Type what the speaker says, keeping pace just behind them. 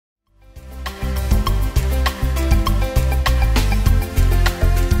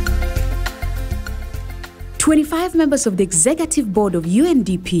25 members of the Executive Board of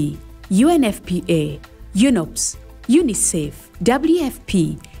UNDP, UNFPA, UNOPS, UNICEF,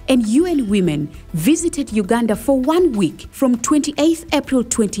 WFP, and UN Women visited Uganda for 1 week from 28 April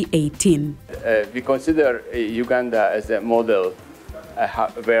 2018. We consider Uganda as a model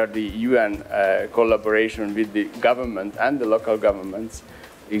where the UN collaboration with the government and the local governments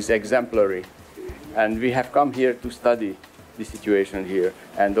is exemplary. And we have come here to study the situation here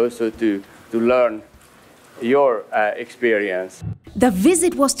and also to learn your experience. The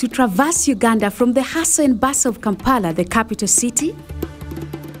visit was to traverse Uganda from the hustle and bustle of Kampala, the capital city,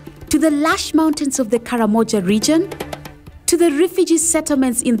 to the lush mountains of the Karamoja region, to the refugee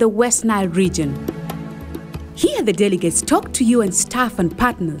settlements in the West Nile region. Here the delegates talked to UN staff and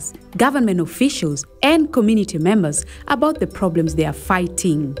partners, government officials and community members about the problems they are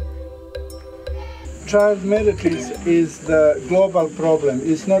fighting. Child marriage is the global problem.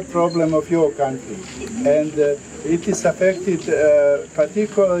 It's not a problem of your country. And it is affected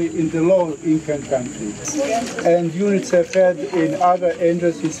particularly in the low-income countries. And UNICEF had in other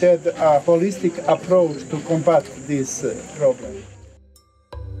agencies had a holistic approach to combat this problem.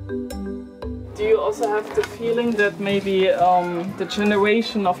 Do you also have the feeling that maybe the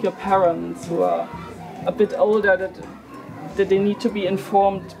generation of your parents who are a bit older, that they need to be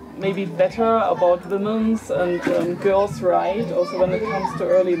informed maybe better about women's and girls' rights, also when it comes to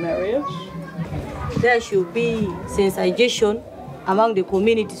early marriage? There should be sensitization among the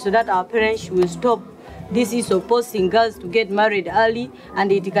community so that our parents will stop this is opposing girls to get married early,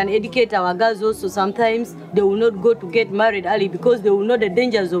 and it can educate our girls also. Sometimes they will not go to get married early because they will know the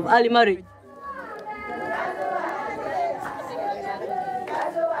dangers of early marriage.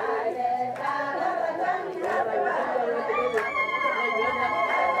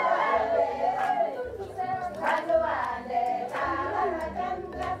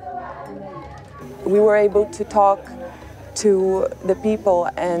 We were able to talk to the people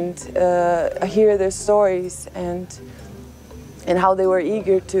and hear their stories and how they were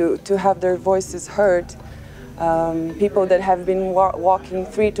eager to have their voices heard. People that have been walking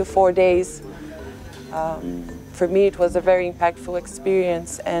 3 to 4 days. For me, it was a very impactful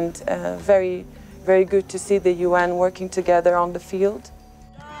experience and very, very good to see the UN working together on the field.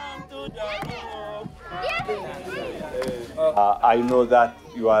 I know that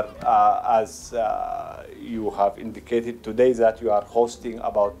you are, as you have indicated today, that you are hosting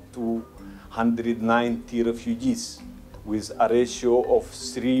about 290 refugees with a ratio of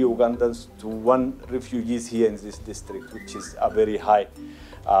 3 Ugandans to 1 refugees here in this district, which is a very high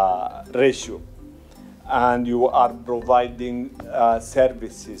ratio. And you are providing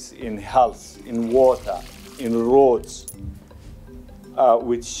services in health, in water, in roads,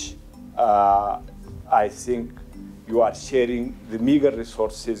 which I think you are sharing the meager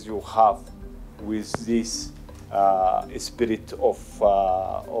resources you have with this spirit of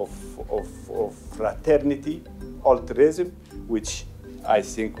fraternity, altruism, which I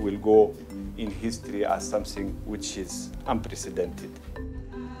think will go in history as something which is unprecedented.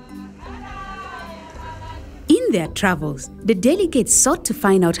 In their travels, the delegates sought to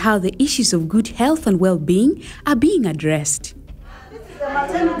find out how the issues of good health and well-being are being addressed. The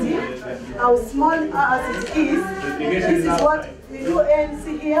maternity, how small as it is, this is what we do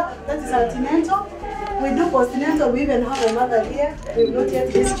ANC here, that is antenatal. We do postnatal, we even have a mother here, we have not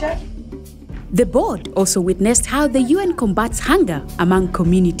yet discharged. The board also witnessed how the UN combats hunger among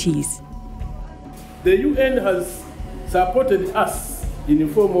communities. The UN has supported us in the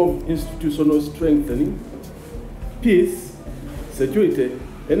form of institutional strengthening, peace, security,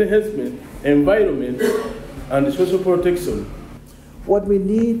 enhancement, environment, and social protection. What we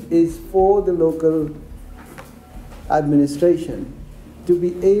need is for the local administration to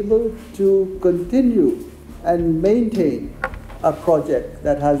be able to continue and maintain a project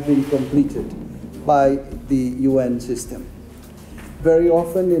that has been completed by the UN system. Very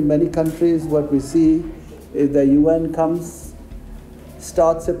often in many countries what we see is the UN comes,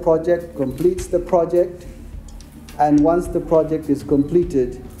 starts a project, completes the project, and once the project is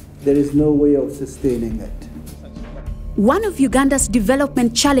completed, there is no way of sustaining it. One of Uganda's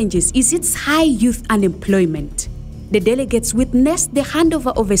development challenges is its high youth unemployment. The delegates witnessed the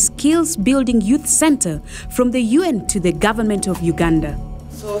handover of a skills-building youth center from the UN to the government of Uganda.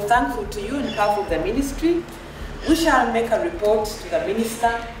 So thankful to you in behalf of the ministry. We shall make a report to the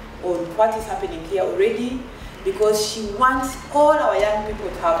minister on what is happening here already, because she wants all our young people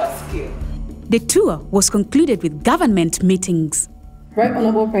to have a skill. The tour was concluded with government meetings. Right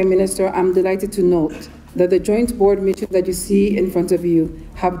Honorable Prime Minister, I'm delighted to note that the joint board meeting that you see in front of you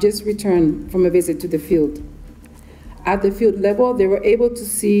have just returned from a visit to the field. At the field level, they were able to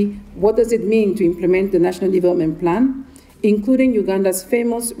see what does it mean to implement the National Development Plan, including Uganda's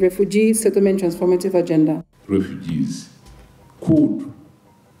famous Refugee Settlement Transformative Agenda. Refugees could,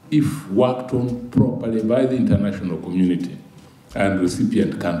 if worked on properly by the international community and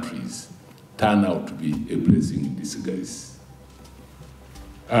recipient countries, turn out to be a blessing in disguise.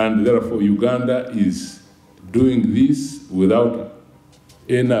 And therefore, Uganda is doing this without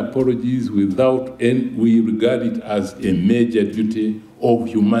any apologies, we regard it as a major duty of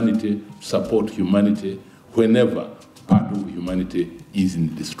humanity to support humanity whenever part of humanity is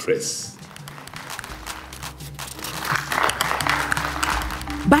in distress.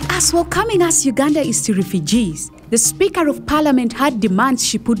 But as welcoming as Uganda is to refugees, the Speaker of Parliament had demands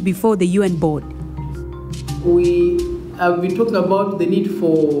she put before the UN board. We have been talking about the need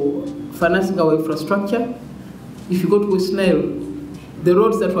for financing our infrastructure. If you go to West Nile, the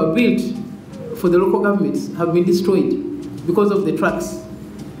roads that were built for the local governments have been destroyed because of the trucks.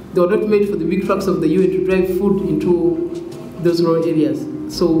 They were not made for the big trucks of the UN to drive food into those rural areas.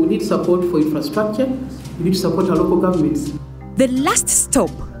 So we need support for infrastructure. We need to support our local governments. The last stop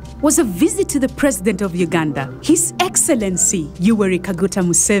was a visit to the President of Uganda, His Excellency Yoweri Kaguta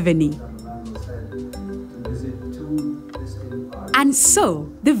Museveni. And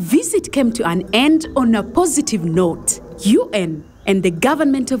so, the visit came to an end on a positive note. UN and the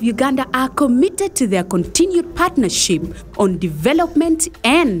government of Uganda are committed to their continued partnership on development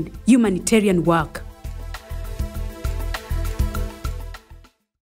and humanitarian work.